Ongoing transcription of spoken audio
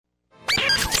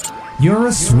You're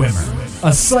a swimmer,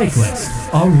 a cyclist,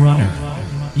 a runner.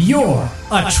 You're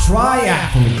a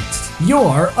triathlete.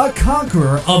 You're a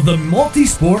conqueror of the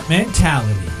multi-sport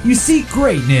mentality. You seek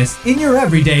greatness in your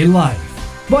everyday life.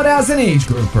 But as an age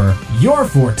grouper, your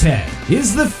forte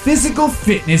is the physical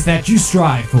fitness that you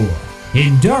strive for.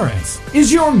 Endurance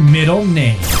is your middle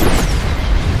name.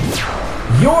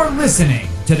 You're listening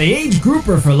to the Age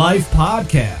Grouper for Life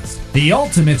podcast, the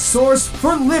ultimate source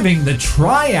for living the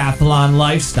triathlon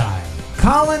lifestyle.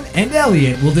 Colin and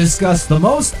Elliot will discuss the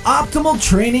most optimal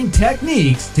training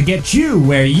techniques to get you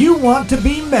where you want to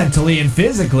be mentally and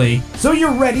physically, so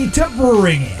you're ready to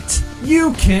bring it.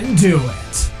 You can do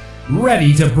it.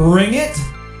 Ready to bring it?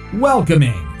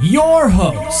 Welcoming your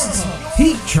hosts,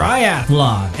 Peak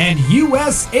Triathlon and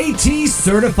USAT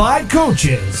certified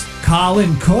coaches,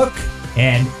 Colin Cook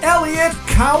and Elliot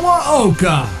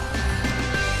Kawaoka.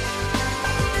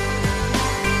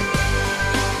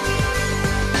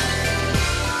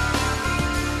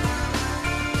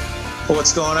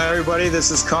 What's going on, everybody?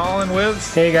 This is Colin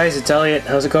with... Hey guys, it's Elliot.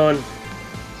 How's it going?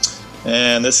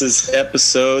 And this is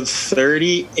episode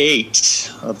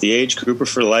 38 of the Age Grouper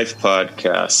for Life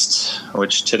podcast,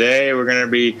 which today we're going to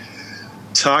be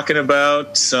talking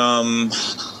about some,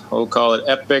 we'll call it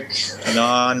epic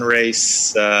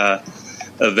non-race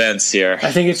events here.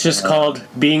 I think it's just called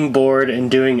being bored and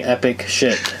doing epic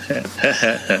shit.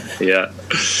 Yeah.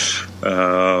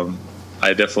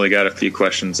 I definitely got a few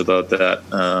questions about that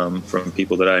from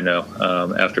people that I know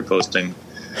after posting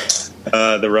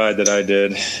the ride that I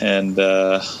did, and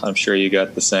I'm sure you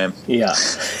got the same. Yeah.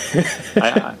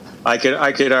 I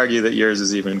could argue that yours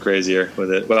is even crazier with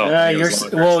it. Well, yours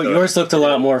looked a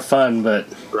lot more fun, but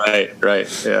right,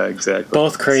 yeah, exactly.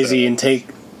 Both crazy and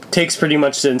takes pretty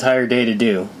much the entire day to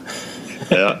do.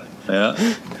 Yeah.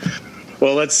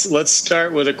 Well, let's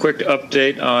start with a quick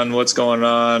update on what's going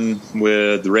on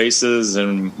with races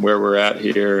and where we're at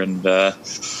here, and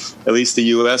at least the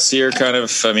U.S. here kind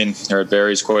of, it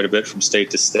varies quite a bit from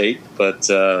state to state, but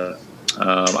I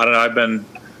don't know, I've been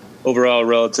overall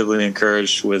relatively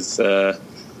encouraged with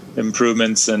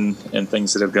improvements and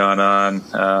things that have gone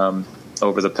on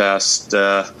over the past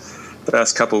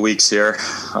couple weeks here.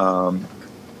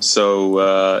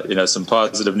 So some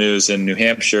positive news in New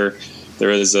Hampshire. There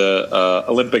is a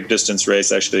Olympic distance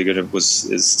race actually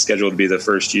is scheduled to be the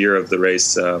first year of the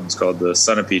race. It's called the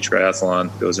Sunapee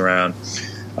Triathlon. It goes around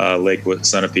Lake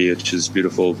Sunapee, which is a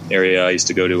beautiful area I used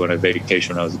to go to on a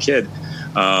vacation when I was a kid.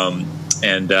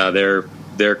 And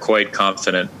they're quite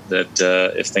confident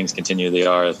that if things continue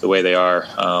the way they are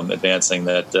advancing,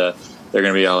 that they're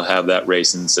going to be able to have that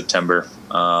race in September,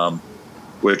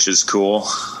 which is cool.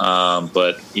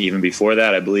 But even before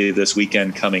that, I believe this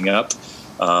weekend coming up,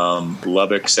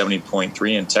 Lubbock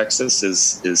 70.3 in Texas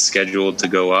is scheduled to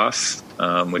go off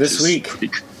this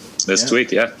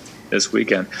weekend.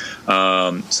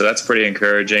 So that's pretty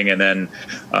encouraging. And then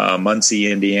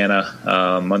Muncie,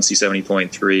 Indiana, Muncie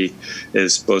 70.3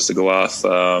 is supposed to go off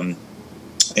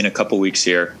in a couple weeks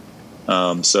here.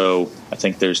 So I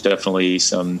think there's definitely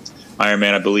some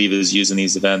Ironman, I believe, is using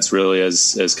these events really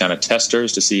as kind of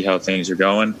testers to see how things are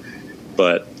going.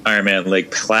 But Ironman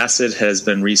Lake Placid has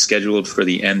been rescheduled for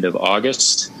the end of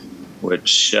August,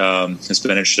 which has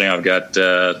been interesting. I've got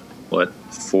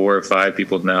 4 or 5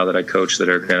 people now that I coach that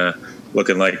are kind of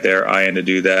looking like they're eyeing to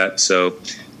do that. So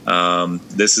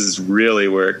this is really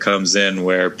where it comes in,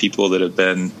 where people that have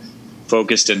been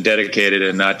focused and dedicated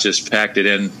and not just packed it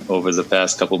in over the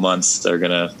past couple months are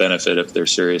going to benefit if they're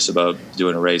serious about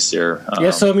doing a race here.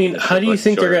 So how do you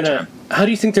think they're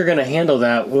going to handle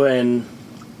that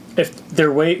if their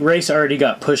race already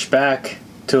got pushed back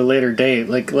to a later date?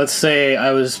 Like, let's say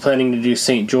I was planning to do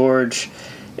St. George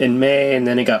in May, and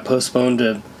then it got postponed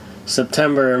to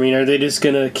September. Are they just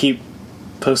going to keep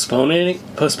postponing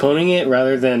it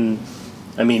rather than,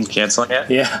 canceling it?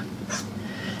 Yeah.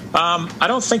 I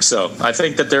don't think so. I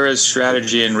think that there is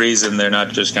strategy and reason. They're not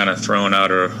just kind of throwing out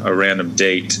a random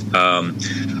date.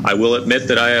 I will admit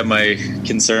that I have my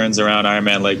concerns around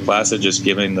Ironman Lake Placid, just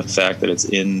given the fact that it's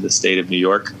in the state of New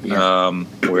York,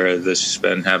 where this has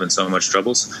been having so much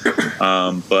troubles.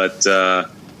 But I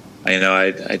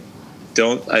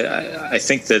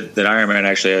think that Ironman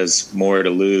actually has more to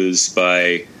lose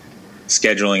by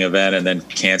scheduling an event and then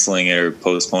canceling it or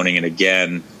postponing it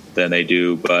again than they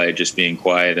do by just being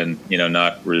quiet and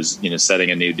not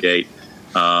setting a new date.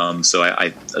 So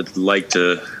I'd like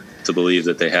to believe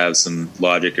that they have some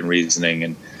logic and reasoning,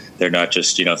 and they're not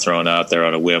just thrown out there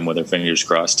on a whim with their fingers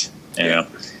crossed. At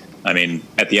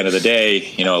the end of the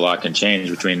day, a lot can change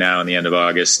between now and the end of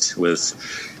August with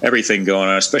everything going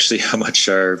on, especially how much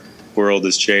our world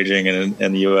is changing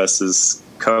and the U.S. is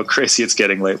how crazy it's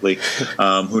getting lately.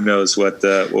 Who knows what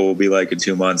will be like in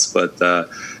 2 months? But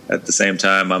at the same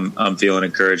time, I'm feeling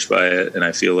encouraged by it, and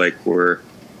I feel like we're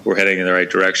heading in the right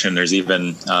direction. There's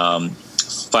even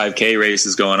 5K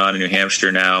races going on in New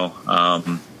Hampshire now.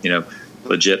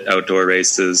 Legit outdoor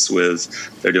races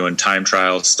they're doing time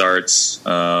trial starts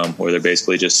where they're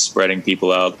basically just spreading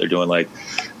people out. They're doing like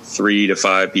 3 to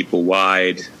 5 people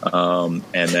wide, and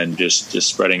then just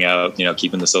spreading out,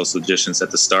 keeping the social distance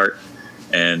at the start.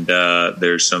 And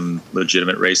there's some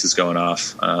legitimate races going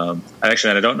off.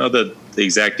 Actually, I don't know the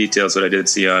exact details, but I did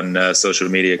see on social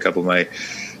media a couple of my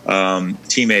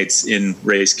teammates in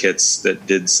race kits that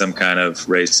did some kind of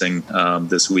racing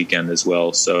this weekend as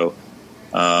well. So,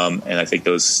 and I think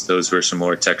those were some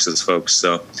more Texas folks.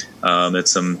 So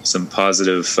it's some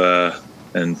positive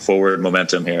and forward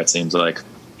momentum here, it seems like.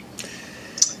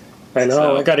 I know.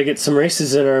 So, I got to get some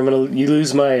races in, or I'm going to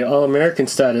lose my All-American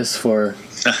status for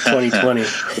 2020.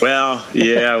 Well,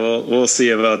 yeah, we'll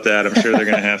see about that. I'm sure they're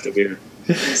going to have to do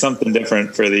something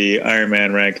different for the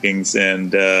Ironman rankings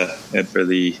and for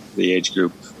the age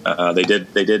group. They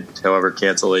did, however,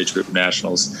 cancel age group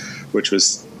nationals, which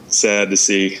was sad to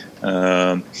see.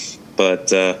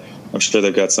 But I'm sure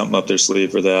they've got something up their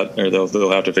sleeve for that, or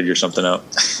they'll have to figure something out.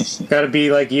 Got to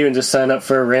be like you and just sign up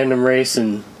for a random race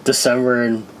in December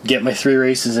and get my 3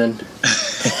 races in.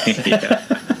 Yeah.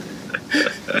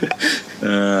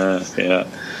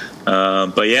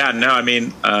 But yeah, no, I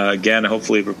mean, again,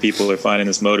 hopefully people are finding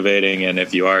this motivating. And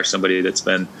if you are somebody that's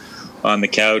been on the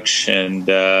couch and,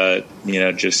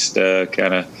 just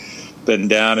kind of been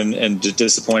down and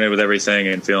disappointed with everything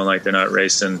and feeling like they're not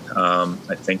racing,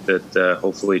 I think that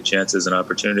hopefully chances and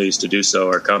opportunities to do so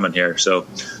are coming here. So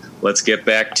let's get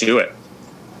back to it.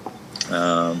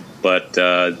 But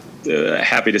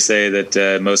happy to say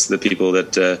that most of the people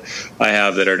that I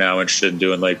have that are now interested in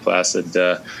doing Lake Placid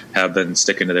have been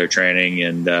sticking to their training.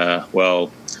 And,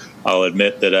 I'll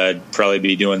admit that I'd probably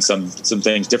be doing some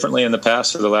things differently in the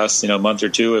past for the last month or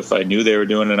two if I knew they were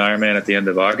doing an Ironman at the end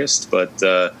of August. But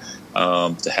to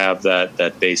have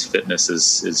that base fitness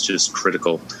is just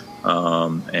critical.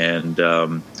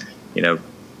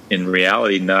 In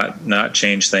reality, not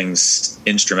change things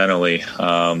instrumentally,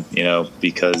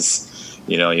 because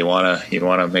you want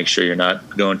to make sure you're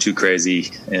not going too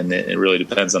crazy, and it really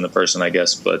depends on the person, I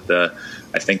guess. But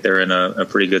I think they're in a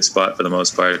pretty good spot for the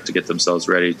most part to get themselves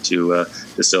ready to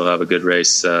still have a good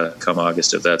race come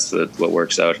August, if that's what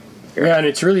works out. Yeah, and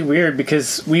it's really weird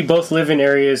because we both live in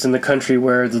areas in the country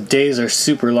where the days are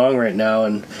super long right now.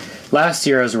 And last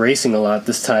year I was racing a lot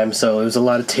this time, so it was a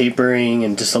lot of tapering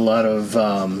and just a lot of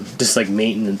just like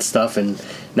maintenance stuff. And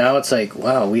now it's like,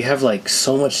 wow, we have like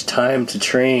so much time to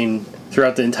train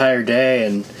throughout the entire day,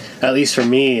 and at least for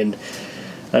me. And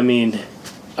I mean,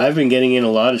 I've been getting in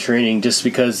a lot of training just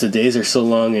because the days are so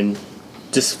long, and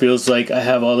just feels like I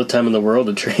have all the time in the world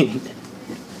to train.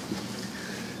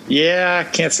 Yeah, I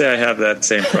can't say I have that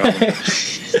same problem.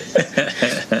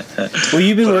 Well,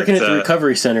 you've been working at the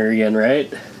recovery center again,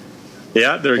 right?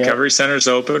 Yeah, the recovery center's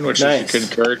open, which is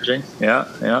encouraging.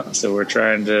 Yeah. So we're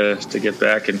trying to get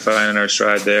back and finding our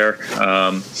stride there.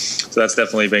 So that's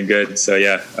definitely been good. So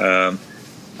yeah,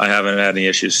 I haven't had any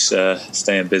issues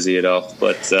staying busy at all.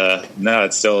 But no,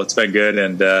 it's been good.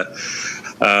 And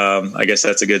I guess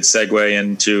that's a good segue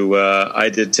into I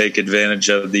did take advantage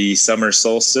of the summer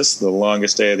solstice. The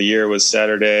longest day of the year was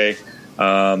Saturday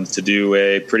to do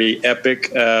a pretty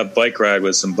epic bike ride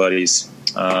with some buddies.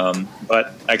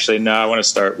 But actually, now I want to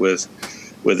start with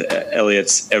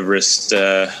Elliot's Everest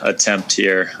attempt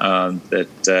here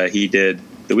that he did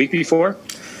the week before.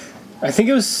 I think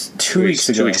it was 2 weeks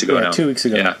ago. 2 weeks ago. Yeah, 2 weeks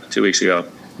ago. Yeah, 2 weeks ago.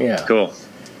 Yeah. Cool.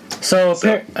 So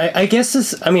I guess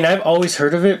this. I mean, I've always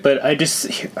heard of it, but I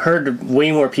just heard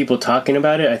way more people talking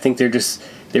about it. I think they were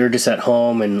just at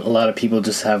home, and a lot of people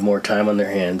just have more time on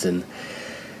their hands, and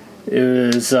it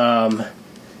was.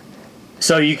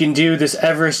 So you can do this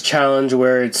Everest challenge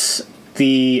where it's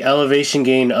the elevation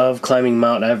gain of climbing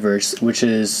Mount Everest, which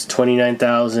is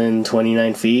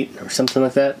 29,029 feet or something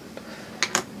like that.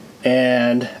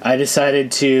 And I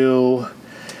decided to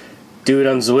do it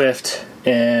on Zwift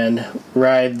and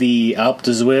ride the Alpe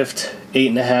de Zwift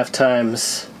 8.5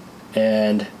 times.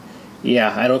 And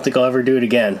yeah, I don't think I'll ever do it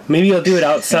again. Maybe I'll do it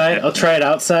outside. I'll try it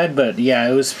outside, but yeah,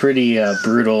 it was pretty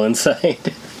brutal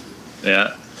inside.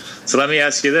 Yeah. So let me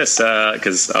ask you this,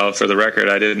 because for the record,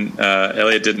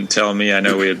 Elliot didn't tell me. I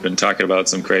know we had been talking about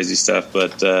some crazy stuff,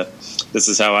 but this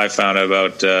is how I found out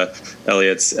about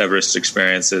Elliot's Everest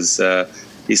experiences.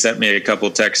 He sent me a couple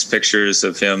text pictures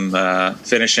of him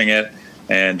finishing it,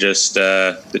 and just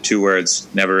the 2 words,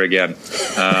 never again.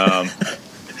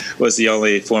 was the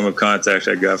only form of contact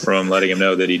I got from him, letting him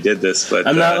know that he did this. But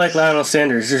I'm not like Lionel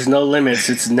Sanders. There's no limits.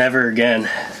 It's never again.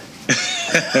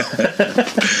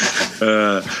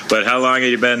 But how long had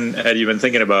you been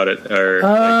thinking about it,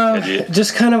 or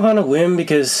just kind of on a whim?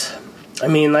 Because I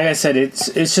mean, like I said,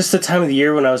 it's just the time of the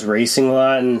year when I was racing a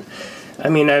lot, and I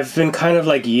mean, I've been kind of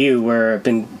like you, where I've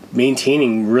been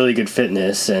maintaining really good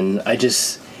fitness, and I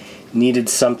just needed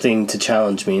something to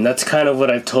challenge me. And that's kind of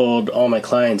what I've told all my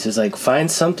clients is like,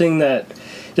 find something that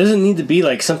doesn't need to be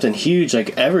like something huge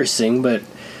like Everesting, but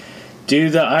do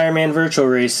the Ironman virtual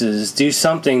races, do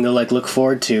something to like look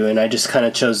forward to. And I just kind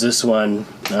of chose this one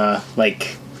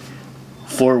like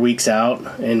 4 weeks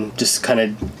out, and just kind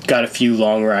of got a few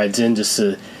long rides in just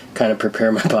to kind of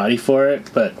prepare my body for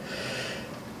it. But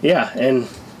yeah, and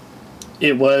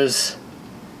it was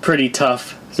pretty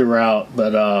tough throughout,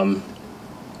 but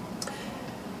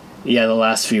yeah, the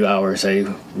last few hours I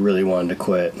really wanted to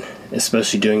quit,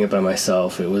 especially doing it by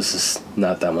myself. It was just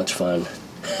not that much fun.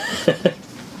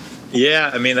 Yeah,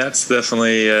 I mean, that's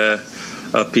definitely a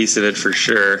piece of it for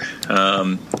sure.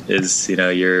 Is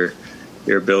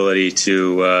your ability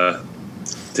to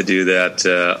do that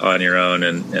on your own,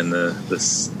 and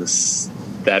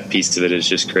that piece of it is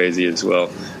just crazy as well.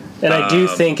 And I do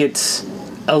think it's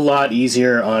a lot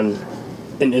easier on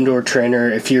an indoor trainer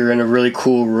if you're in a really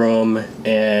cool room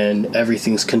and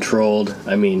everything's controlled.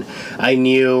 I mean, I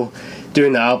knew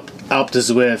doing the Alpe de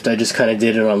Zwift, I just kind of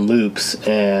did it on loops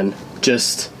and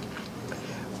just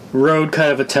rode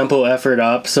kind of a tempo effort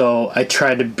up. So I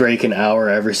tried to break an hour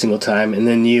every single time, and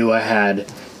then I had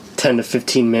 10 to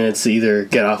 15 minutes to either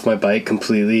get off my bike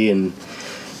completely and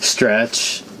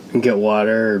stretch and get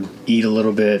water or eat a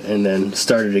little bit and then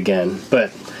start it again.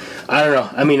 But I don't know.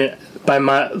 I mean,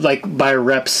 by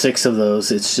rep 6 of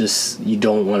those, it's just you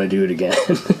don't want to do it again.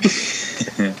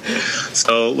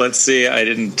 So let's see. I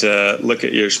didn't look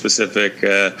at your specific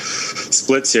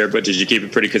splits here, but did you keep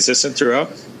it pretty consistent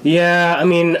throughout? Yeah, I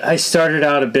mean, I started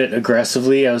out a bit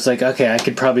aggressively. I was like, okay, I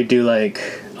could probably do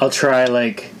I'll try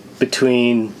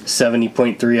between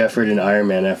 70.3 effort and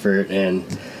Ironman effort, and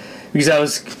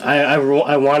because I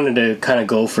wanted to kind of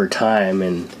go for time,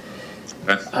 and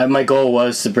my goal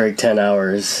was to break 10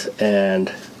 hours,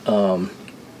 and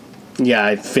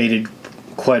I faded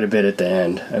quite a bit at the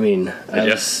end. I mean, I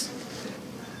was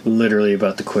literally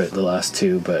about to quit the last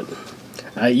 2, but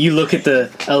you look at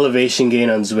the elevation gain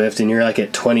on Zwift, and you're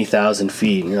at 20,000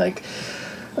 feet, and you're like,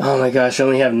 oh my gosh, I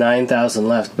only have 9,000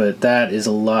 left, but that is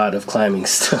a lot of climbing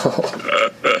still.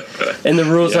 And the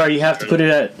rules are you have to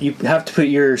put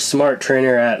your smart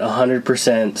trainer at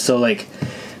 100%. So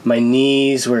my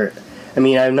knees were, I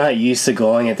mean, I'm not used to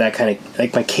going at that kind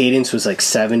of, my cadence was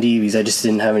 70 because I just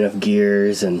didn't have enough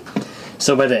gears, and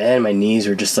so by the end my knees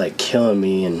were just killing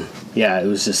me, and it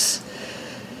was just.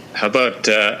 How about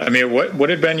what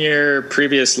had been your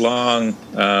previous long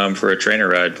for a trainer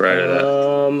ride prior to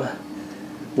that?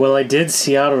 Well, I did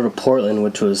Seattle to Portland,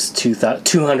 which was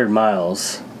 200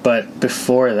 miles, but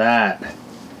before that,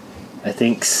 I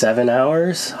think 7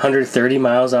 hours, 130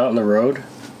 miles out on the road.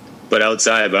 But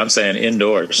outside, but I'm saying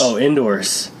indoors. Oh,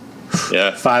 indoors.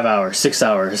 Yeah. 5 hours, 6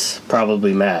 hours,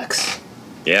 probably max.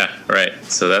 Yeah, right.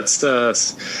 So that's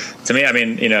to me, I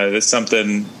mean, there's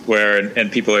something where, and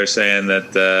people are saying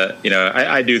that,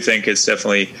 I do think it's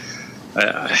definitely,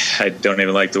 I don't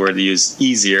even like the word to use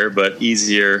easier, but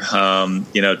easier,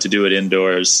 to do it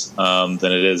indoors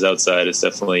than it is outside. It's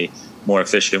definitely more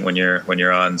efficient when you're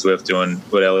on Zwift doing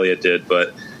what Elliot did.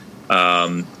 But,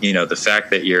 the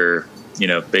fact that you're,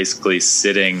 basically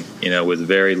sitting, with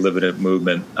very limited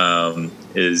movement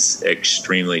is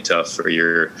extremely tough for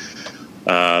your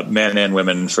men and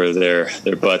women, for their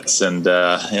butts and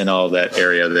all that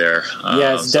area there.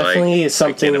 It's definitely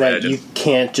something that you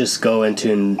can't just go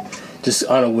into and just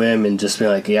on a whim and just be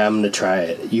like, yeah, I'm going to try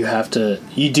it. You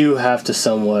do have to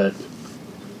somewhat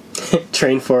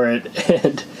train for it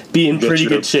and be in pretty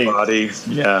good shape. Body.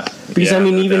 Yeah. Because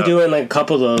even doing a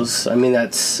couple of those, I mean,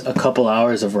 that's a couple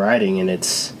hours of riding, and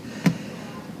it's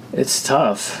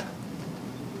tough.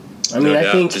 I mean,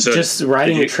 I think just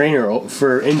riding a trainer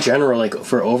in general,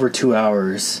 for over 2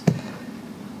 hours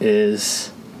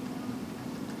is,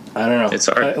 I don't know. It's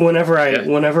hard. Whenever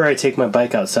I take my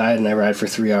bike outside and I ride for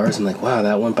 3 hours, I'm like, wow,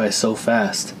 that went by so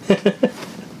fast.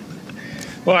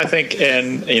 Well, I think,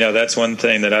 and that's one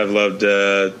thing that I've loved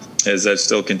is I've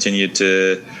still continued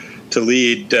to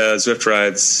lead Zwift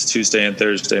rides Tuesday and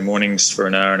Thursday mornings for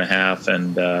an hour and a half,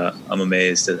 and I'm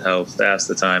amazed at how fast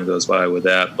the time goes by with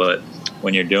that. But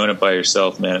when you're doing it by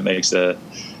yourself, man, it makes a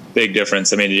big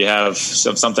difference. I mean, do you have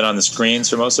something on the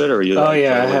screens for most of it, or are you? Oh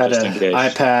yeah, I had an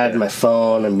iPad, my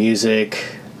phone, and music.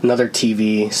 another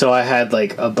TV. So I had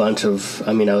like a bunch of.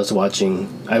 I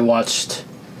watched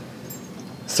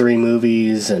 3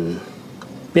 movies, and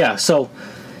yeah. So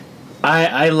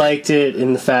I liked it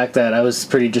in the fact that I was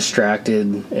pretty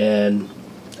distracted, and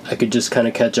I could just kind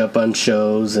of catch up on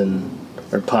shows or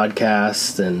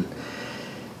podcasts, and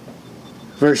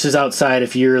versus outside,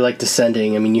 if you're like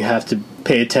descending, I mean, you have to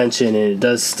pay attention, and it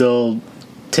does still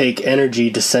take energy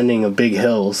descending a big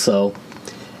hill, so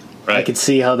right. I could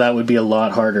see how that would be a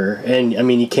lot harder. And I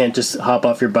mean, you can't just hop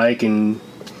off your bike and,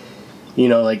 you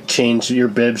know, like change your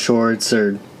bib shorts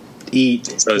or eat.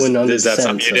 So is that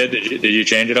something you did? Did you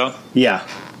change it all? Yeah.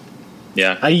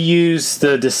 Yeah. I use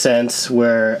the descents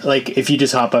where, like, if you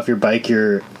just hop off your bike,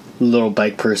 your little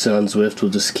bike person on Zwift will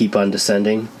just keep on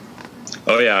descending.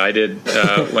 Oh, yeah, I did.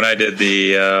 When I did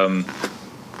the,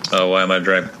 why am I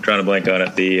trying to blank on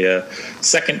it? The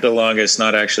second to longest,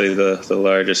 not actually the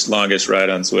longest ride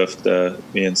on Zwift.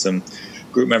 Me and some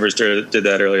group members did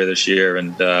that earlier this year,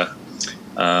 and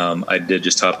I did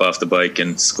just hop off the bike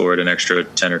and scored an extra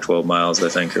 10 or 12 miles, I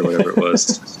think, or whatever it was,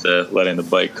 just, letting the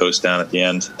bike coast down at the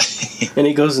end. And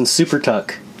it goes in super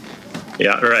tuck.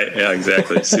 Yeah, right. Yeah,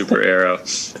 exactly. Super arrow.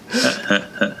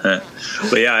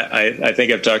 But yeah, I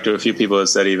think I've talked to a few people that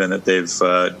said even that they've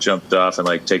jumped off and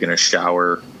like taken a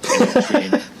shower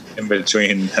in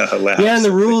between laps. Yeah, and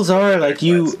the rules are like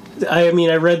I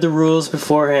read the rules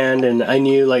beforehand, and I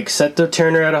knew like set the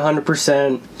turner at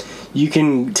 100%. You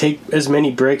can take as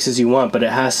many breaks as you want, but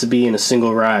it has to be in a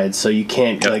single ride, so you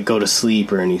can't like go to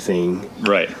sleep or anything.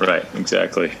 Right,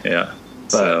 exactly. Yeah.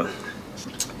 But,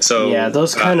 so yeah,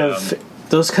 those kind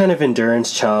of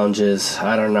endurance challenges,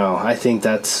 I don't know. I think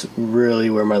that's really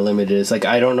where my limit is. Like,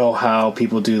 I don't know how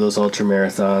people do those ultra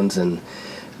marathons and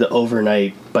the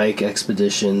overnight bike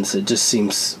expeditions. It just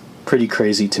seems pretty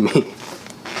crazy to me.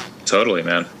 Totally,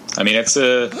 man. I mean, it's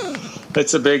a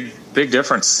big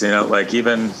difference, you know, like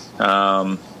even,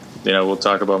 you know, we'll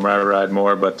talk about my ride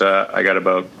more, but I got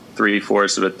about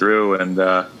 3/4 of it through, and,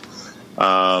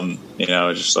 you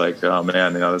know, just like, oh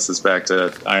man, you know, this is back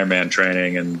to Ironman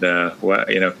training, and,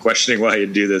 you know, questioning why you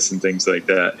do this and things like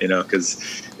that, you know, because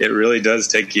it really does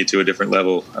take you to a different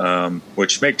level,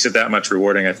 which makes it that much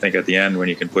rewarding, I think, at the end when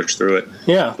you can push through it.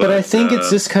 Yeah, but I think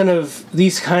it's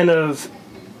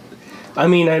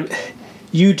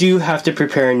you do have to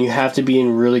prepare, and you have to be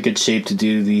in really good shape to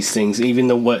do these things, even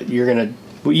what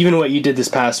you did this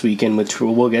past weekend, which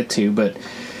we'll get to. But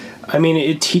I mean,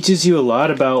 it teaches you a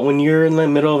lot about when you're in the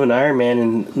middle of an Ironman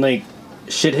and like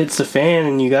shit hits the fan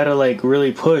and you gotta like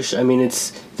really push. I mean,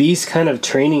 it's these kind of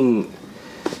training,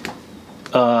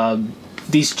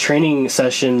 these training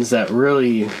sessions that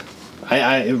really,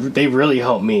 they really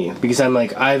help me, because I'm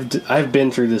like, I've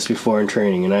been through this before in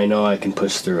training, and I know I can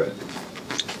push through it.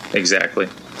 Exactly.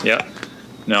 Yeah.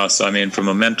 No, so I mean, from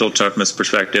a mental toughness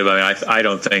perspective, I mean, I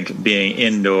don't think being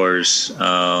indoors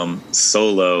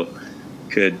solo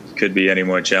could be any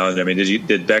more challenging. I mean,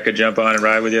 did Becca jump on and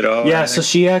ride with you at all? Yeah, so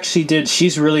she actually did.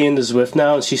 She's really into Zwift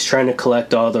now, and she's trying to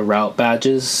collect all the route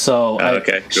badges. So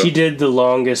cool. She did the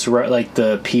longest, like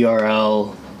the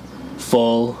PRL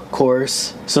full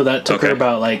course. So that took her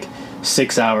about like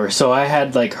 6 hours. So I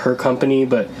had like her company,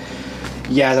 but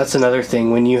yeah, that's another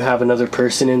thing. When you have another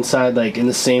person inside, like in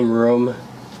the same room,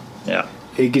 yeah,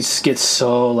 it gets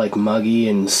so like muggy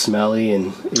and smelly,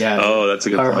 and yeah. Oh, that's a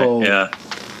good point.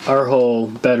 Our whole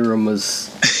bedroom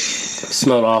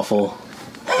smelled awful.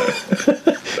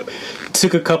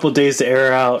 Took a couple days to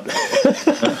air out.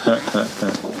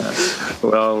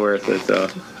 Well worth it though.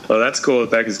 Well, that's cool.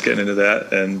 Becca's getting into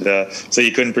that, and so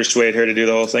you couldn't persuade her to do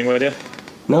the whole thing with you?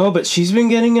 No, but she's been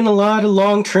getting in a lot of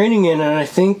long training in, and I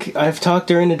think I've talked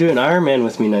her into doing Ironman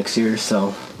with me next year,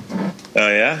 so. Oh,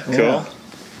 yeah? Cool. Yeah.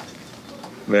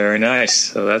 Very nice.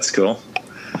 So that's cool.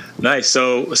 Nice.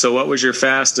 So what was your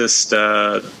fastest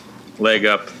leg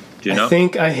up? Do you know? I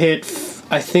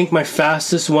think my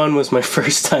fastest one was my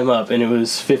first time up, and it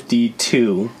was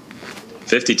 52.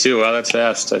 52? Wow, that's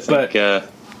fast. I think.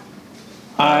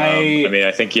 I mean,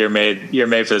 I think you're made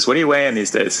for this. What are you weighing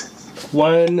these days?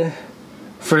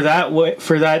 For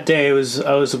that day, I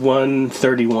was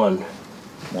 131.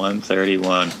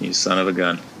 131. You son of a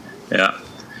gun. Yeah.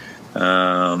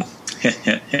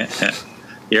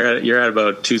 You're at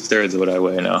about 2/3 of what I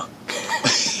weigh now.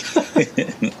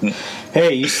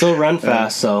 Hey, you still run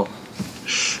fast, so.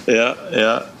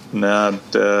 Yeah. No,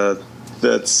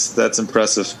 that's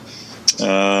impressive.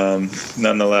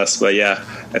 Nonetheless, but yeah,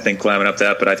 I think climbing up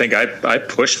that. But I think I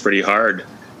pushed pretty hard.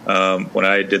 When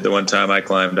I did the one time I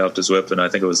climbed Alpe d'Huez, and I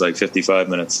think it was like 55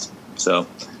 minutes. So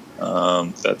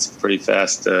That's pretty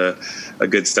fast. A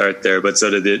good start there. But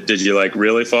so did you like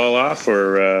really fall off,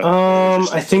 or?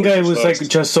 I think I was like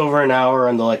just over an hour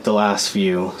on the last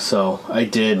few, so I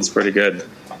did. That's pretty good.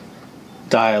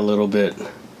 Die a little bit,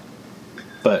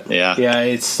 but yeah,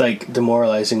 it's like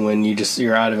demoralizing when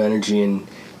you're out of energy and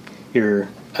your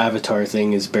avatar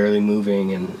thing is barely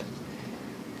moving. And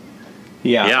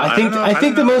I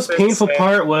think the most painful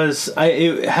part was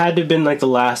it had to have been like the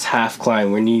last half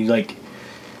climb when you like.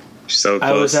 So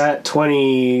close. I was at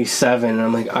 27 and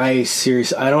I'm like, I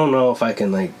don't know if I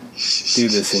can like do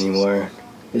this anymore.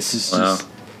 This is just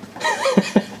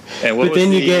and what but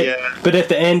then but at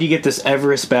the end you get this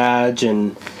Everest badge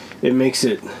and it makes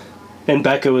it, and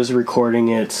Becca was recording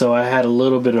it, so I had a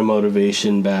little bit of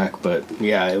motivation back. But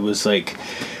yeah, it was like,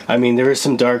 I mean, there were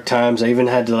some dark times. I even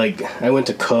had to I went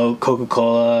to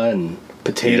Coca-Cola and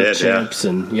potato chips,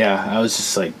 and I was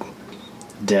just like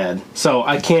dead. So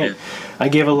I can't. I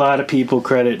give a lot of people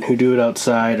credit who do it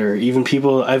outside, or even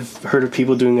people I've heard of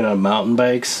people doing it on mountain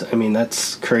bikes. I mean,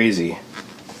 that's crazy.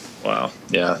 Wow.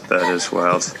 Yeah, that is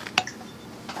wild.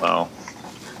 Wow.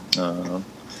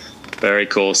 Very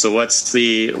cool. So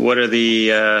what are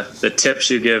the tips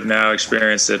you give now,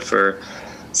 experienced it, for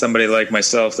somebody like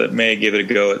myself that may give it a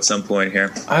go at some point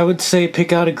here? I would say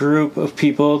pick out a group of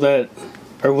people that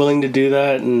are willing to do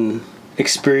that and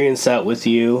experience that with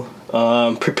you.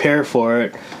 Prepare for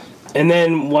it. And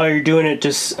then while you're doing it,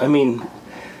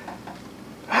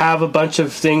 have a bunch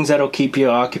of things that'll keep you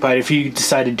occupied. If you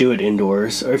decide to do it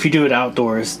indoors, or if you do it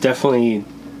outdoors, definitely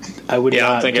I would.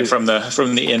 Yeah, I'm thinking from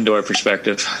the indoor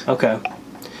perspective. Okay.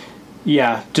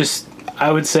 Yeah, I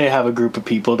would say have a group of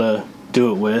people to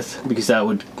do it with, because that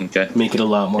would make it a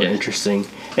lot more interesting.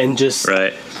 And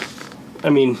right. I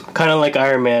mean, kind of like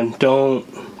Iron Man.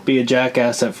 Don't be a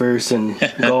jackass at first and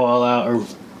go all out or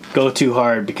go too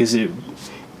hard, because at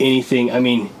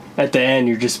the end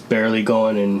you're just barely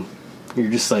going and you're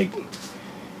just like,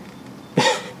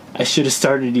 I should have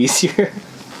started easier.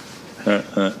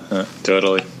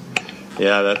 Totally.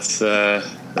 Yeah, that's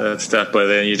tough. But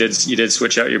then you did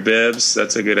switch out your bibs.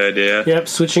 That's a good idea. Yep,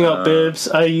 switching out bibs.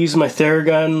 I used my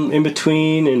Theragun in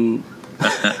between and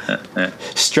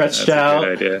stretched out.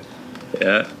 That's a good idea.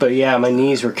 Yeah. But yeah, my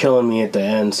knees were killing me at the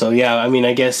end. So yeah,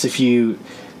 I guess if you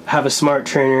have a smart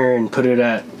trainer and put it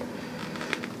at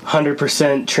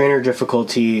 100% trainer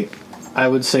difficulty, I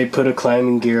would say put a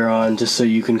climbing gear on just so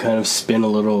you can kind of spin a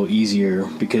little easier,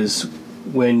 because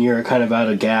when you're kind of out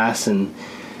of gas and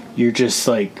you're just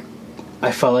like,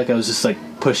 I felt like I was just like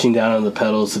pushing down on the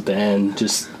pedals at the end,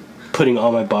 just putting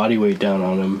all my body weight down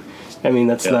on them. I mean,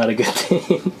 that's not a good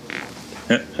thing.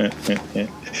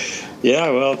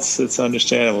 Yeah, well, it's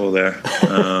understandable there.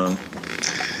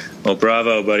 Well,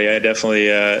 bravo, buddy. I definitely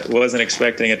wasn't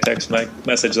expecting a text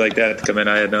message like that to come in.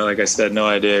 I had no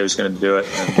idea he was going to do it.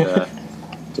 And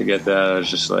to get that, I was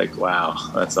just like, wow,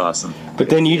 that's awesome. But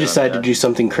then you decided to do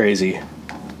something crazy.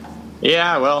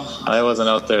 Yeah, well, I wasn't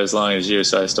out there as long as you,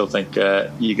 so I still think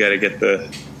you got to get the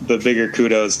bigger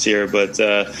kudos here. But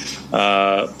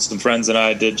some friends and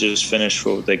I did just finish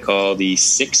what they call the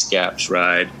Six Gaps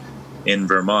ride in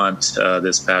Vermont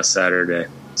this past Saturday.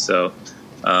 So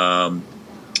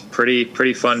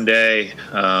pretty fun day.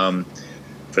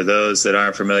 For those that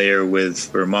aren't familiar with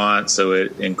Vermont, so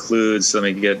it includes, let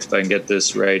me get, if I can get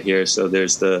this right here. So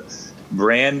there's the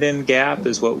Brandon Gap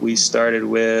is what we started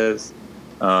with.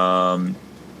 Then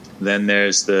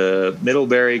there's the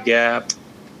Middlebury Gap.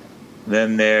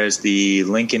 Then there's the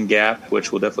Lincoln Gap,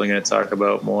 which we're definitely going to talk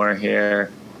about more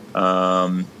here.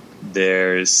 There's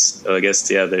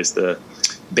the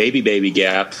Baby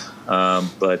Gap,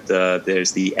 but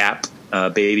there's the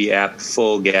Baby App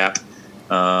Full Gap.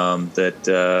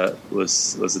 That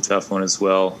was a tough one as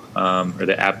well, or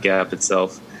the App Gap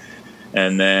itself.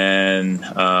 And then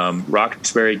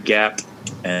Roxbury Gap,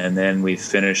 and then we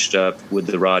finished up with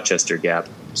the Rochester Gap.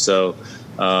 So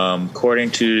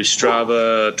according to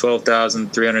Strava,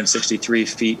 12,363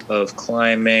 feet of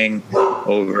climbing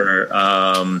over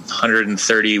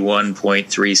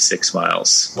 131.36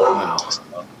 miles. Wow.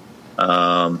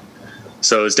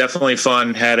 So it was definitely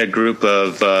fun. Had a group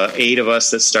of 8 of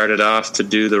us that started off to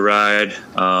do the ride.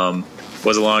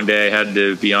 Was a long day. Had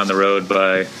to be on the road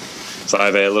by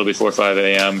a little before 5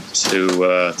 a.m.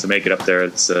 to make it up there.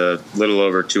 It's a little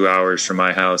over 2 hours from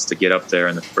my house to get up there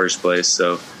in the first place.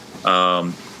 So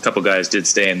a couple guys did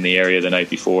stay in the area the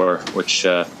night before, which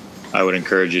I would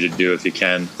encourage you to do if you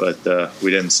can. But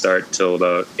we didn't start till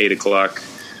about 8 o'clock.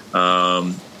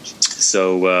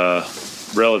 So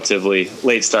relatively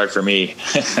late start for me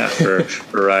for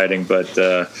riding, but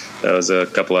that was a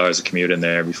couple hours of commute in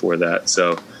there before that.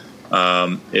 So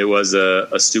It was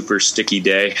a super sticky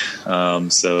day,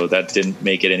 so that didn't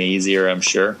make it any easier, I'm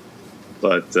sure.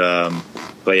 But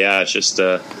yeah, it's just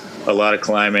a lot of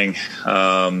climbing,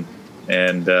 and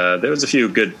there was a few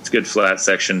good flat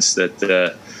sections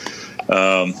that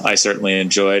I certainly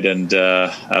enjoyed, and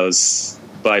I was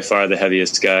by far the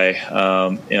heaviest guy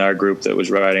in our group that was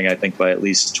riding, I think, by at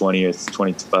least 20 or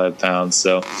 25 pounds.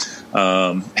 So,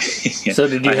 so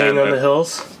did you hang on the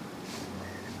hills?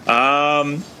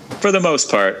 For the most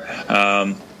part.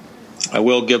 I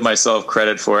will give myself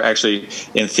credit for, actually,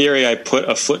 in theory, I put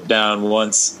a foot down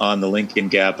once on the Lincoln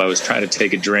Gap. I was trying to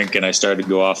take a drink and I started to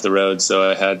go off the road, so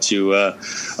I had to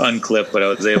unclip, but I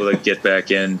was able to get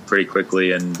back in pretty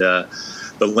quickly. And the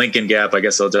Lincoln Gap, I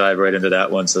guess I'll dive right into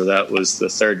that one. So that was the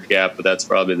third gap, but that's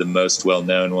probably the most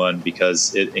well-known one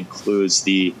because it includes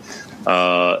the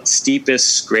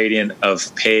steepest gradient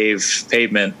of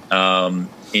pavement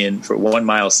for 1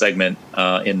 mile segment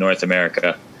in North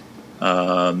America.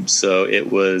 So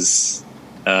it was,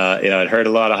 I'd heard a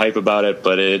lot of hype about it,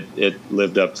 but it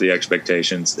lived up to the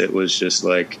expectations. It was just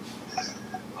like,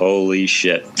 holy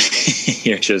shit.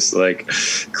 You're just like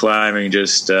climbing,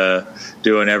 just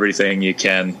doing everything you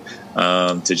can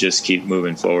to just keep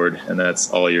moving forward. And that's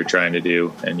all you're trying to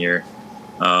do. And you're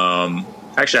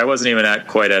actually, I wasn't even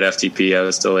quite at FTP. I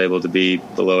was still able to be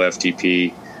below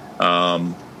FTP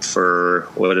for,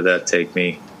 what did that take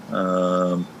me?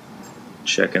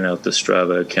 Checking out the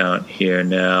Strava account here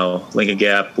now. Lincoln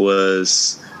Gap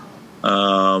was,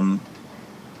 that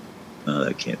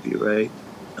can't be right.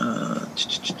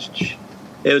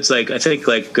 It was like, I think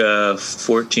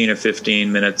 14 or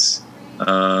 15 minutes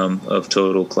of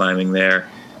total climbing there.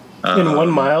 In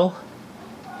 1 mile?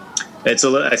 I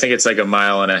think it's like a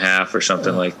mile and a half or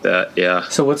something like that. Yeah.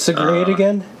 So what's the grade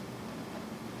again?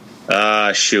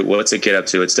 Shoot, what's it get up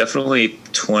to? It's definitely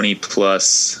 20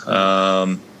 plus.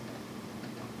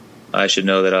 I should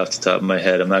know that off the top of my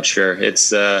head. I'm not sure.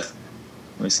 It's let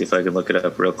me see if I can look it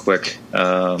up real quick.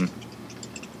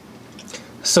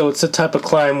 So it's a type of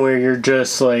climb where you're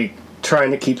just like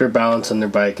trying to keep your balance on their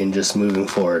bike and just moving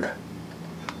forward.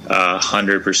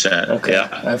 100%. Okay.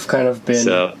 Yeah. I've kind of been.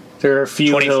 So there are a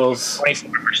few hills.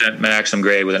 24% maximum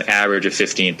grade with an average of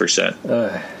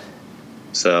 15%.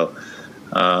 So.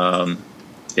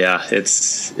 Yeah,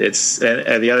 it's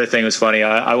and the other thing was funny.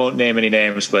 I won't name any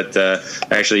names, but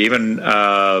actually, even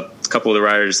a couple of the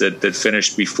riders that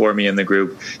finished before me in the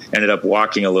group ended up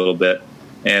walking a little bit,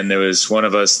 and there was one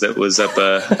of us that was up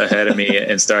ahead of me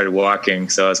and started walking.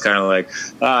 So I was kind of like,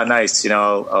 nice,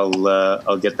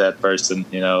 I'll get that person,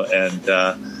 and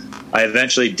I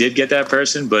eventually did get that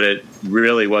person, but it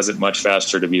really wasn't much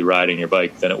faster to be riding your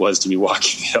bike than it was to be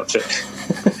walking it up it.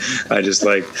 I just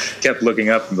kept looking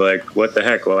up and like, what the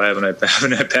heck? Well, haven't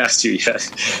I passed you yet?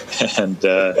 And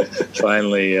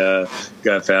finally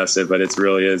got past it, but it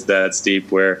really is that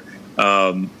steep where,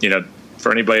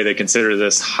 for anybody that consider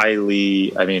this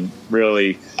highly, I mean,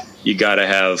 really, you got to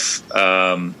have,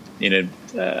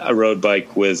 a road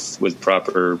bike with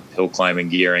proper hill climbing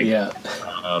gearing. Yeah.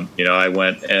 I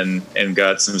went and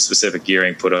got some specific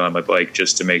gearing put on my bike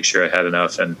just to make sure I had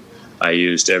enough, and I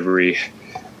used every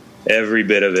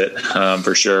bit of it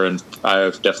for sure. And I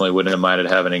definitely wouldn't have minded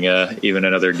having even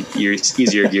another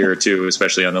easier gear or two,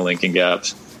 especially on the Lincoln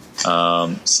Gaps.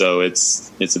 So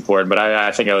it's important. But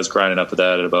I think I was grinding up with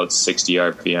that at about 60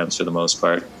 RPMs for the most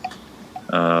part.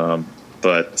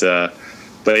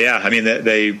 But yeah, I mean,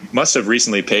 they must have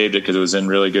recently paved it because it was in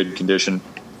really good condition,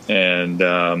 and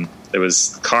there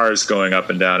was cars going up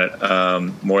and down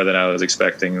it more than I was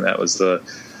expecting. That was the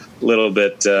little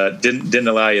bit didn't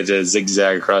allow you to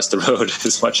zigzag across the road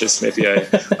as much as maybe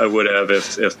I would have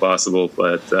if possible.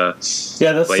 But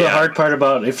yeah, that's the hard part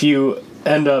about if you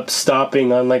end up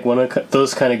stopping on like one of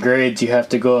those kind of grades, you have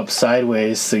to go up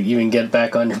sideways to even get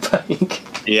back on your bike.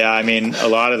 Yeah, I mean, a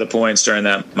lot of the points during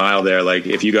that mile there, like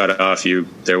if you got off,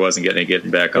 there wasn't getting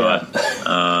back on.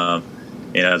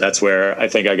 That's where I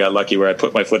think I got lucky where I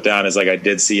put my foot down is like I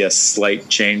did see a slight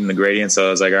change in the gradient. So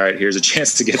I was like, all right, here's a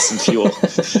chance to get some fuel.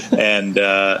 and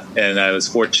I was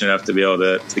fortunate enough to be able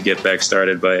to get back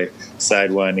started by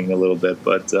sidewinding a little bit.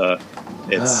 But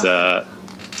it's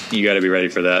you got to be ready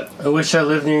for that. I wish I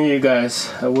lived near you guys.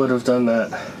 I would have done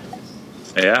that.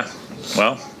 Yeah.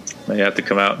 Well, you have to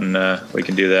come out and we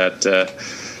can do that.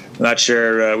 I'm not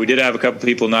sure. We did have a couple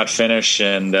people not finish,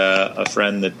 and a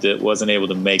friend that wasn't able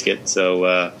to make it.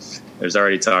 So there's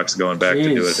already talks going back to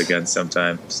do it again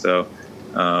sometime. So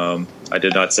I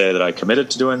did not say that I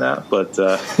committed to doing that, but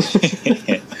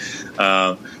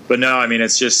but no, I mean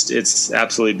it's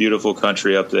absolutely beautiful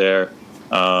country up there.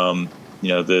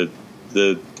 The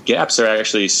gaps are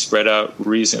actually spread out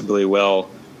reasonably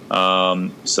well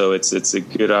So it's a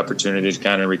good opportunity to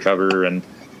kind of recover. And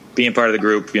being part of the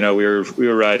group, we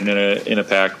were riding in a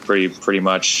pack pretty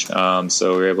much.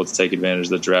 So we were able to take advantage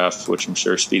of the draft, which I'm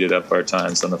sure speeded up our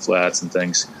times on the flats and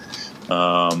things. We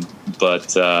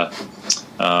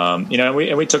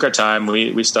took our time.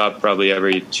 We stopped probably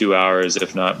every 2 hours,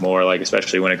 if not more, like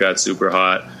especially when it got super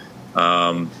hot.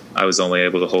 I was only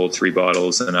able to hold 3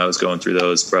 bottles, and I was going through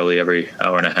those probably every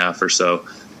hour and a half or so.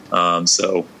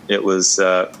 So it was,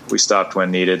 we stopped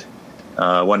when needed.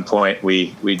 One point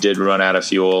we did run out of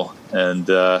fuel, and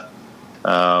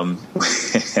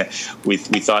we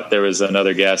thought there was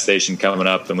another gas station coming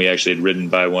up, and we actually had ridden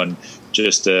by one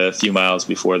just a few miles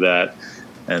before that.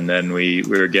 And then we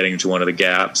were getting to one of the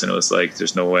gaps, and it was like,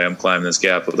 there's no way I'm climbing this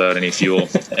gap without any fuel.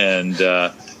 And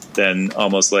then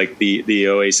almost like the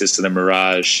Oasis to the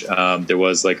Mirage, there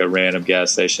was like a random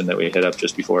gas station that we hit up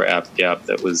just before App Gap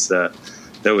that was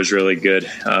really good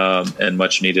and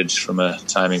much needed from a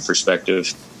timing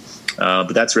perspective.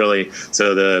 But that's really,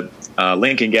 so the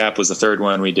Lincoln Gap was the third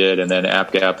one we did, and then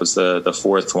App Gap was the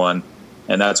fourth one.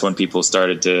 And that's when people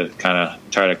started to kind of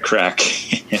try to crack.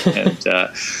 And,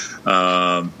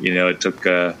 it took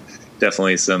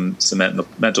definitely some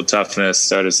mental toughness.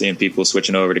 Started seeing people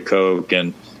switching over to Coke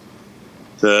and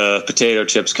the potato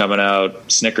chips coming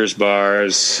out, Snickers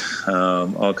bars,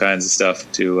 all kinds of stuff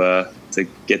to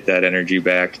get that energy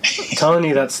back. I'm telling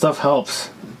you, that stuff helps.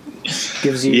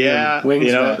 Gives you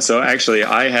wings back. So actually,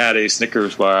 I had a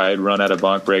Snickers bar. I had run out of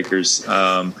Bonk Breakers.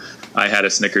 I had a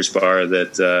Snickers bar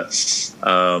that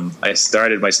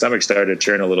my stomach started to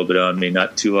churn a little bit on me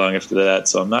not too long after that.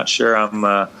 So I'm not sure I'm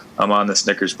on the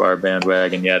Snickers bar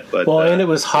bandwagon yet. But and it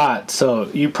was hot, so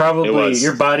your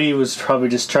body was probably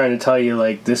just trying to tell you,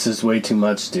 like, this is way too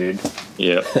much, dude.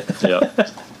 Yeah.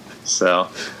 So,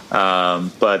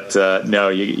 no,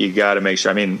 you got to make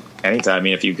sure. I mean, anytime. I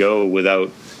mean, if you go without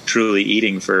truly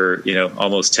eating for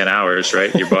almost 10 hours,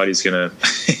 right, your body's gonna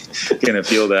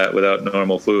feel that without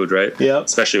normal food, right? Yeah.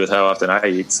 Especially with how often I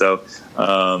eat. So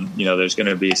there's going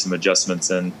to be some adjustments,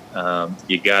 and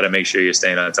you got to make sure you're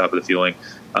staying on top of the fueling.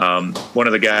 One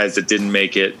of the guys that didn't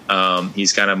make it,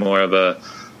 he's kind of more of a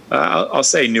I'll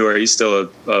say newer. He's still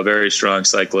a very strong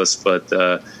cyclist,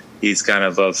 but he's kind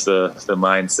of the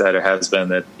mindset, or has been,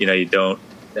 that you don't,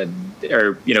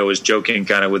 was joking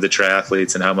kind of with the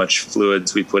triathletes and how much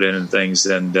fluids we put in and things.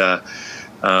 And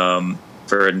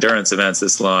for endurance events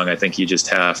this long, I think you just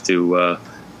have to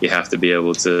be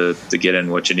able to get in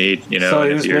what you need. So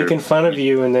he was making fun of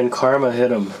you, and then karma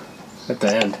hit him at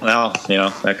the end. Well,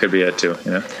 that could be it too.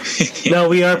 No,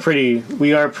 we are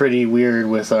pretty weird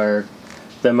with the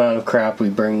amount of crap we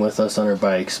bring with us on our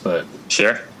bikes, but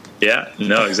sure. Yeah,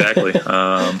 no, exactly.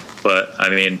 But I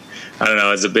mean, I don't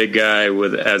know, as a big guy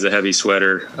as a heavy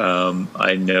sweater,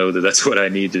 I know that's what I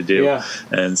need to do. Yeah.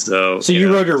 And so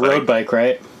you rode your road bike,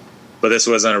 right? But this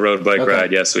was on a road bike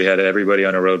ride. Yes, we had everybody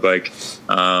on a road bike.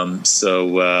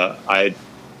 I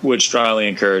would strongly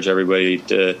encourage everybody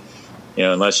to,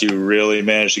 unless you really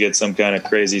manage to get some kind of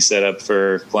crazy setup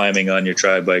for climbing on your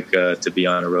tri bike, to be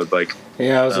on a road bike.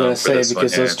 Yeah, I was going to say,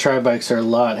 because those tri bikes are a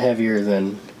lot heavier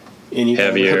than any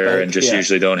heavier, and just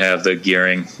usually don't have the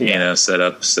gearing, set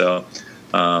up. So,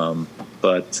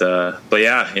 but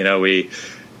yeah,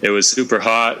 it was super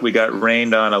hot. We got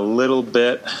rained on a little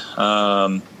bit.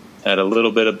 Had a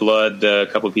little bit of blood. A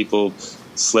couple of people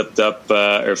slipped up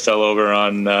or fell over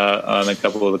on a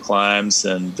couple of the climbs,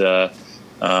 and so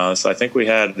I think we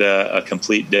had a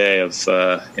complete day of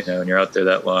when you're out there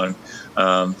that long,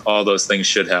 all those things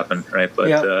should happen, right?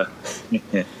 But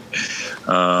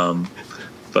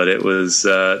but it was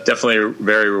definitely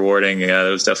very rewarding.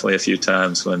 There was definitely a few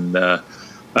times when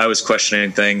I was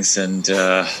questioning things, and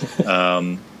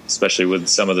especially with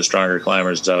some of the stronger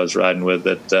climbers I was riding with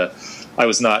that I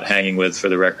was not hanging with, for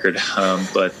the record,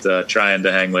 but trying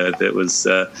to hang with. It was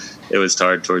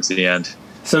hard towards the end.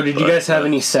 So did you guys have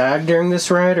any sag during this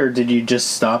ride, or did you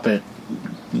just stop it?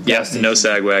 Yeah, no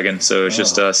sag wagon. So it's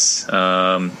just us,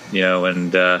 and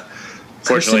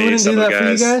fortunately some of the guys. For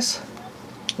you guys?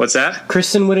 What's that?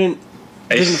 Kristen didn't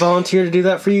volunteer to do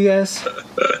that for you guys?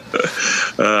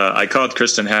 I called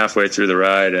Kristen halfway through the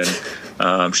ride,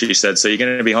 and she said, "So you're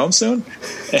going to be home soon?"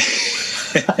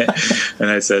 And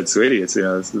I said, "Sweetie, it's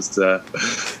this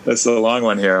is a long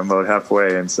one here. I'm about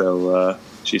halfway." And so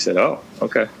she said, "Oh,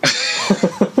 okay."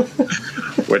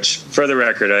 Which, for the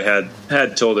record, I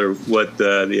had told her what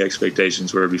the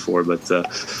expectations were before, but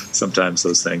sometimes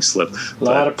those things slip. A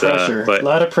lot of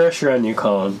pressure on you,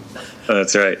 Colin.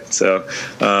 That's right. So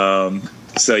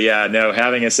yeah, no,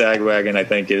 having a sag wagon, I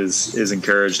think, is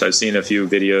encouraged. I've seen a few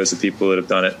videos of people that have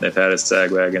done it and they've had a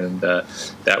sag wagon, and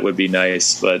that would be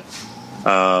nice. But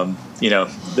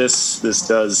This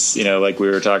does, like we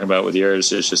were talking about with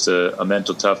yours, it's just a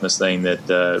mental toughness thing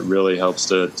that really helps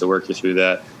to work you through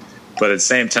that. But at the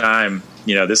same time,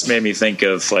 this made me think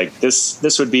of like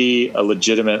this would be a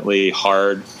legitimately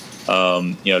hard,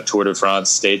 Tour de France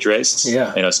stage race,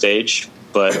 stage.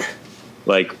 But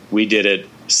like we did it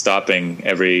stopping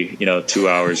every, 2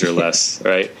 hours or less.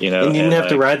 Right. And you didn't have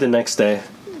to ride the next day.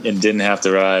 And didn't have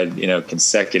to ride,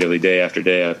 consecutively day after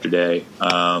day after day.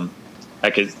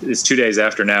 It's 2 days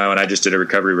after now, and I just did a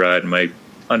recovery ride, and my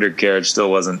undercarriage still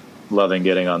wasn't loving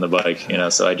getting on the bike,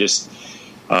 so I just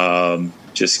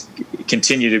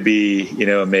continue to be,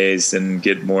 amazed and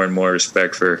get more and more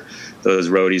respect for those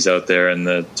roadies out there and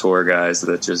the tour guys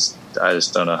I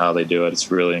just don't know how they do it.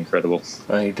 It's really incredible.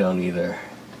 I don't either.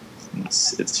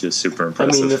 It's just super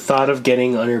impressive. I mean, the thought of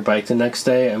getting on your bike the next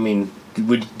day, I mean,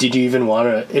 did you even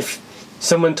want to, if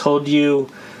someone told you,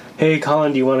 hey,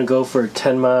 Colin, do you want to go for a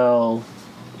 10-mile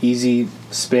easy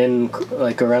spin,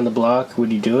 like around the block?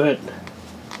 Would you do it?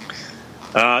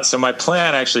 So my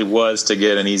plan actually was to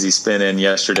get an easy spin in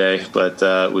yesterday, but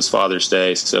it was Father's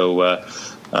Day. So,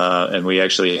 and we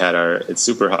actually had it's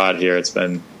super hot here. It's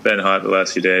been hot the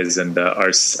last few days, and our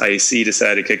IC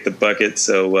decided to kick the bucket.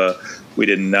 So we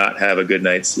did not have a good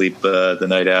night's sleep the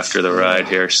night after the ride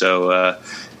here. So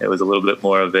it was a little bit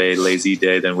more of a lazy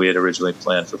day than we had originally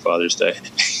planned for Father's Day.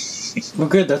 Well,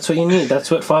 good. That's what you need. That's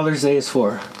what Father's Day is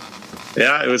for.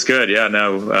 Yeah, it was good. Yeah,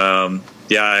 no.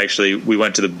 Actually, we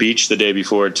went to the beach the day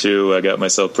before, too. I got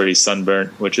myself pretty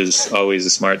sunburnt, which is always a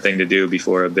smart thing to do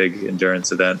before a big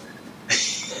endurance event.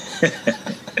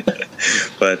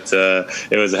 But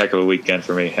it was a heck of a weekend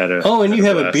for me. And you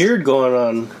have a beard going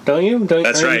on, don't you?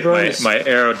 That's right. My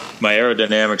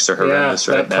aerodynamics are horrendous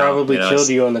right now. That probably killed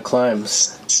you on the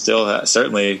climbs. Still,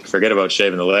 certainly forget about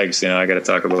shaving the legs. I got to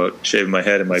talk about shaving my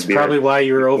head and my beard. Probably why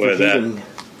you were overheating.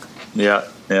 Yeah.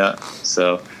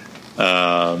 So,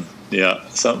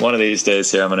 one of these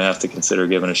days here, I'm going to have to consider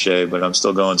giving a shave, but I'm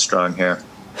still going strong here.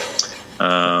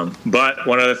 But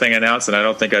one other thing I announced, and I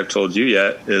don't think I've told you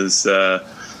yet, is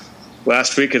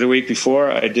last week or the week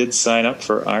before, I did sign up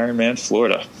for Ironman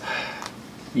Florida.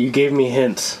 You gave me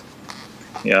hints.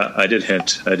 Yeah, I did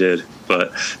hint. I did,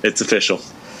 but it's official.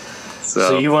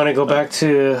 So you want to go back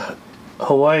to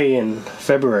Hawaii in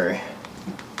February?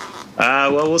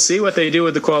 Well, we'll see what they do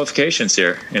with the qualifications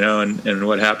here, and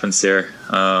what happens there.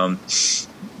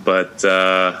 But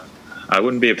I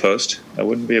wouldn't be opposed. I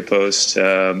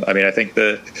mean, I think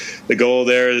the goal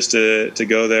there is to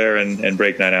go there and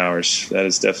break 9 hours. That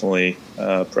is definitely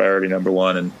priority number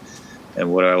one,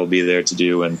 and what I will be there to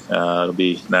do. And it'll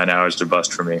be 9 hours to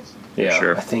bust for me. Yeah,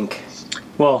 sure. I think.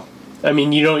 Well, I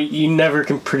mean, you never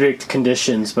can predict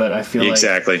conditions, but I feel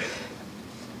exactly. Like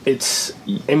it's.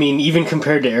 I mean, even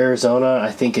compared to Arizona,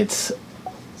 I think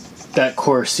that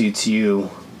course suits you.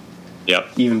 Yep.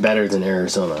 Even better than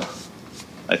Arizona.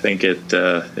 I think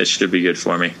it should be good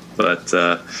for me, but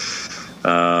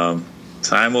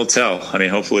time will tell. I mean,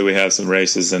 hopefully we have some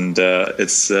races, and I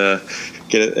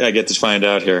get to find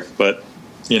out here. But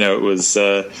it was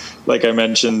like I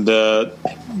mentioned,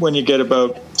 when you get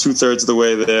about 2/3 of the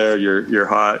way there, you're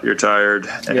hot, you're tired,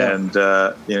 and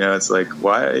it's like,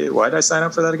 why did I sign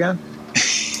up for that again?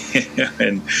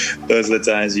 And those are the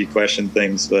times you question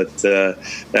things, but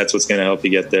that's what's going to help you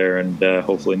get there and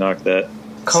hopefully knock that.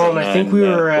 Colin, I think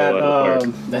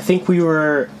we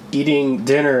were eating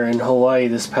dinner in Hawaii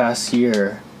this past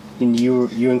year, and you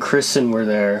and Kristen were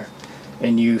there,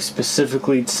 and you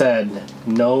specifically said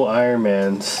no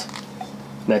Ironmans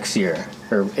next year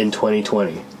or in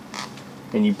 2020.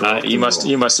 And you must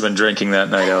have been drinking that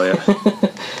night, Elliot.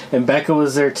 And Becca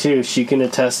was there too. She can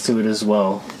attest to it as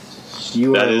well.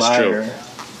 You are a liar. True.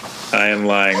 I am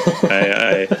lying.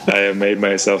 I have made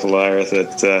myself a liar.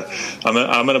 That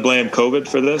I'm going to blame COVID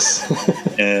for this,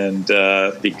 and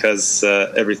because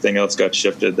everything else got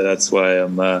shifted, that's why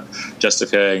I'm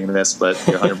justifying this. But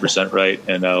you're 100% right,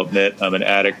 and I'll admit I'm an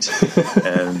addict,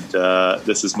 and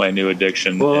this is my new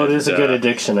addiction. Well, it is a good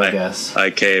addiction, I guess. I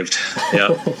caved.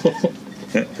 Yeah.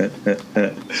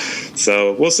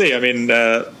 So we'll see. I mean,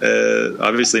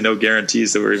 obviously, no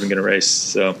guarantees that we're even going to race.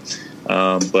 So.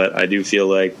 But I do feel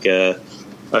like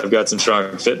I've got some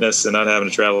strong fitness, and not having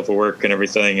to travel for work and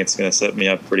everything, it's going to set me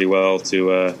up pretty well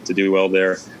to do well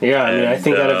there. Yeah, I mean, I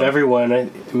think out of everyone, I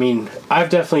mean, I've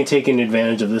definitely taken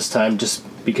advantage of this time just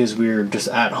because we're just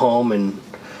at home and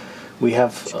we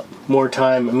have more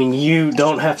time. I mean, you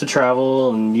don't have to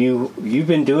travel, and you've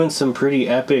been doing some pretty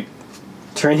epic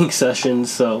training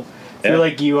sessions, so I feel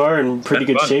like you are in pretty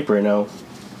good shape right now.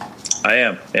 I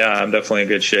am. Yeah, I'm definitely in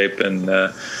good shape,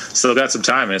 and still got some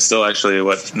time. It's still actually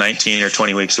 19 or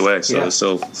 20 weeks away, so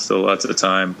still lots of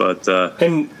time. But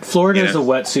and Florida is a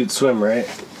wetsuit swim, right?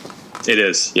 It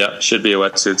is. Yeah, should be a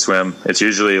wetsuit swim. It's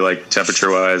usually like temperature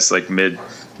wise, like mid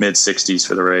 60s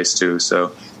for the race too.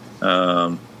 So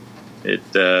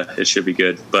it should be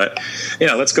good. But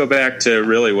let's go back to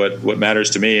really what matters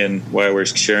to me and why we're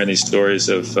sharing these stories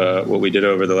of what we did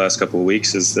over the last couple of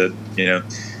weeks is that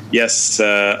yes,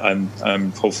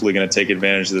 I'm hopefully going to take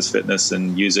advantage of this fitness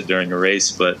and use it during a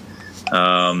race. But,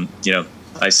 I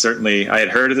had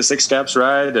heard of the Six Caps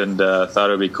ride and thought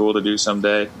it would be cool to do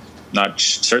someday.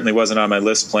 Certainly wasn't on my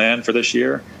list plan for this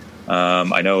year.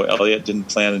 I know Elliot didn't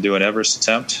plan to do an Everest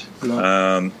attempt,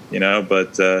 no.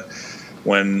 But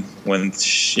when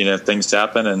things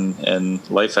happen and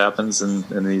life happens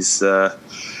and these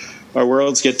our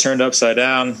worlds get turned upside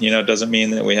down, it doesn't mean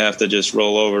that we have to just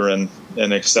roll over and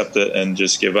accept it and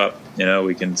just give up.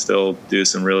 We can still do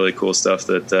some really cool stuff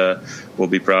that we'll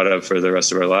be proud of for the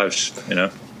rest of our lives,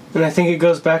 And I think it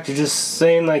goes back to just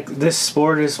saying, like, this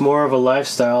sport is more of a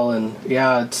lifestyle, and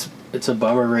it's a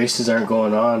bummer races aren't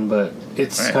going on, but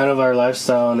it's kind of our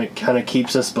lifestyle, and it kind of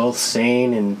keeps us both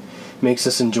sane and makes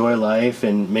us enjoy life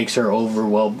and makes our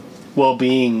overall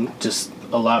well-being just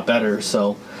a lot better.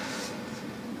 So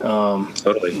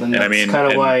totally. And that's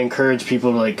kind of why I encourage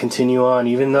people to like continue on,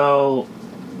 even though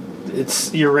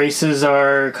your races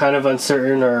are kind of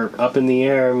uncertain or up in the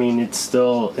air. I mean, it's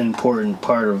still an important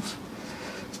part of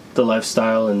the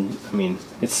lifestyle, and I mean,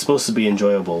 it's supposed to be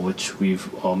enjoyable, which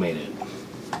we've all made it.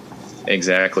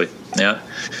 Exactly. Yeah.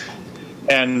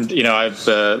 And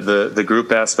the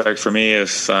group aspect for me,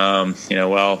 if a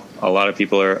lot of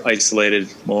people are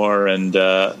isolated more, and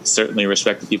certainly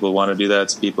respect the people who want to do that.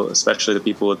 It's people, especially the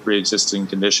people with pre-existing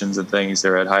conditions and things,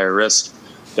 they're at higher risk.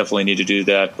 Definitely need to do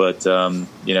that. But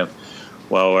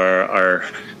while our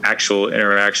actual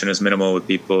interaction is minimal with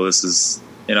people, this is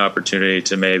an opportunity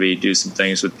to maybe do some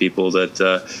things with people that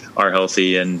are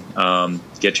healthy and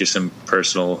get you some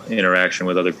personal interaction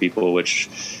with other people, which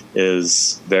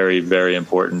is very, very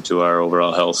important to our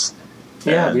overall health.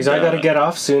 Yeah, because I got to get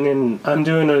off soon, and I'm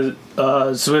doing a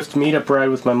Zwift meetup ride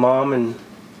with my mom and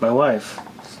my wife.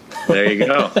 There you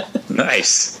go.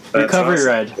 Nice. That's recovery awesome.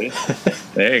 Ride.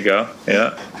 There you go.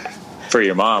 Yeah. For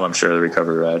your mom, I'm sure the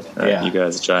recovery ride. Yeah. You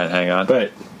guys try and hang on.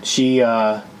 But she's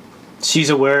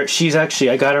aware. She's actually,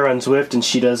 I got her on Zwift, and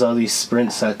she does all these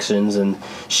sprint sections, and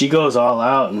she goes all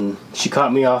out, and she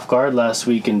caught me off guard last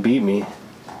week and beat me.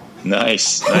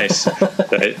 Nice.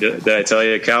 Did I tell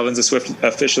you Calvin's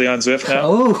officially on Zwift now?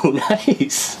 Oh,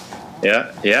 nice.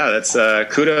 Yeah, that's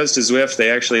kudos to Zwift. They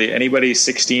actually, anybody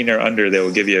 16 or under, they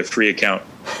will give you a free account.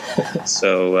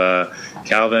 So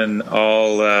Calvin,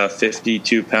 all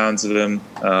 52 pounds of him,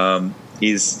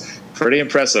 he's pretty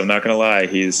impressive, not going to lie.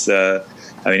 He's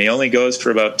he only goes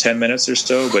for about 10 minutes or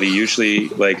so, but he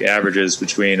usually averages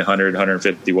between 100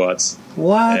 150 watts.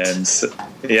 What? And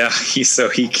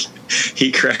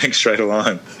he cranks right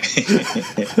along.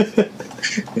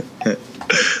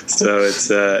 So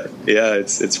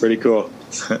it's pretty cool.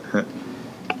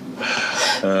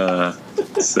 Well,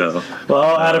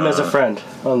 I'll add him as a friend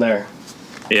on there.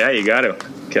 Yeah, you got to.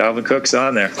 Calvin Cook's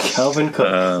on there. Calvin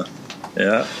Cook.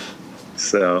 Yeah.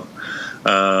 So,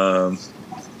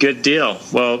 good deal.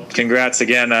 Well, congrats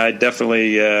again. I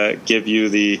definitely give you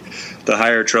the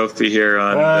higher trophy here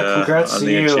on congrats on to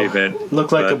the you. achievement.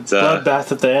 Looked like a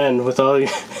bloodbath at the end with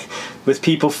with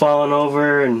people falling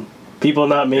over and people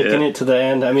not making it to the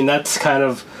end. I mean, that's kind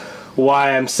of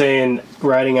why I'm saying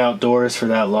riding outdoors for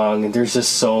that long. And there's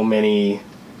just so many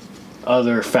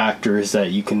other factors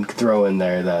that you can throw in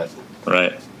there that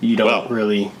you don't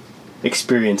really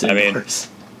experience indoors.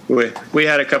 We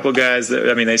had a couple guys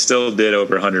that, they still did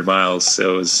over 100 miles.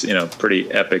 So it was,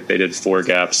 pretty epic. They did 4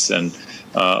 gaps and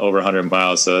over 100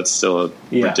 miles. So that's still a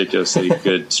ridiculously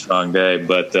good, strong day.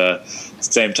 But at the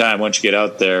same time, once you get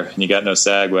out there and you got no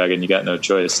sag wagon, you got no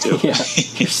choice too. Yeah,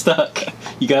 you're stuck.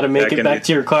 You got to make it back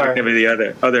to your car. That can be the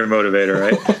other motivator,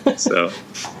 right? So,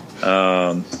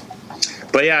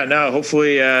 but yeah, no,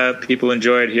 hopefully people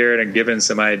enjoyed hearing and giving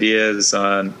some ideas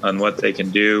on what they can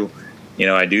do.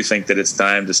 I do think that it's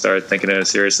time to start thinking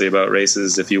seriously about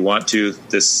races if you want to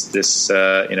this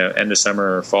end of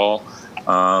summer or fall.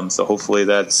 So hopefully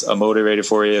that's a motivator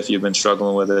for you if you've been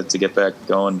struggling with it to get back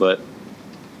going. But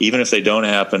even if they don't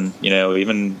happen,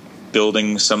 even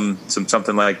building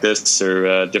something like this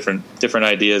or different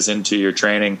ideas into your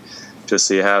training, just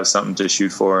so you have something to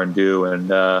shoot for and do and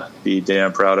be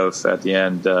damn proud of at the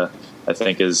end, I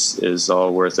think is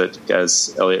all worth it,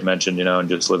 as Elliot mentioned, and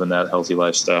just living that healthy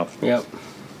lifestyle. Yep.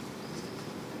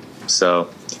 So,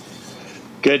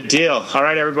 Good deal. All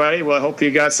right, everybody. Well, I hope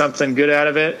you got something good out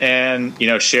of it, and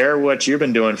share what you've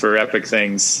been doing for epic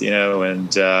things. And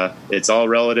it's all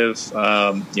relative.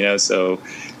 So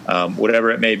whatever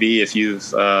it may be, if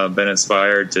you've been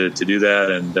inspired to do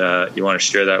that, and you want to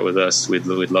share that with us, we'd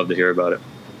love to hear about it.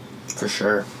 For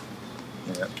sure.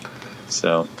 Yeah.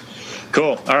 So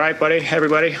cool. All right, buddy.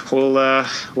 Everybody,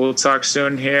 we'll talk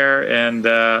soon here, and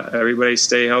everybody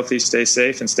stay healthy, stay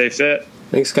safe, and stay fit.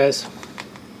 Thanks, guys.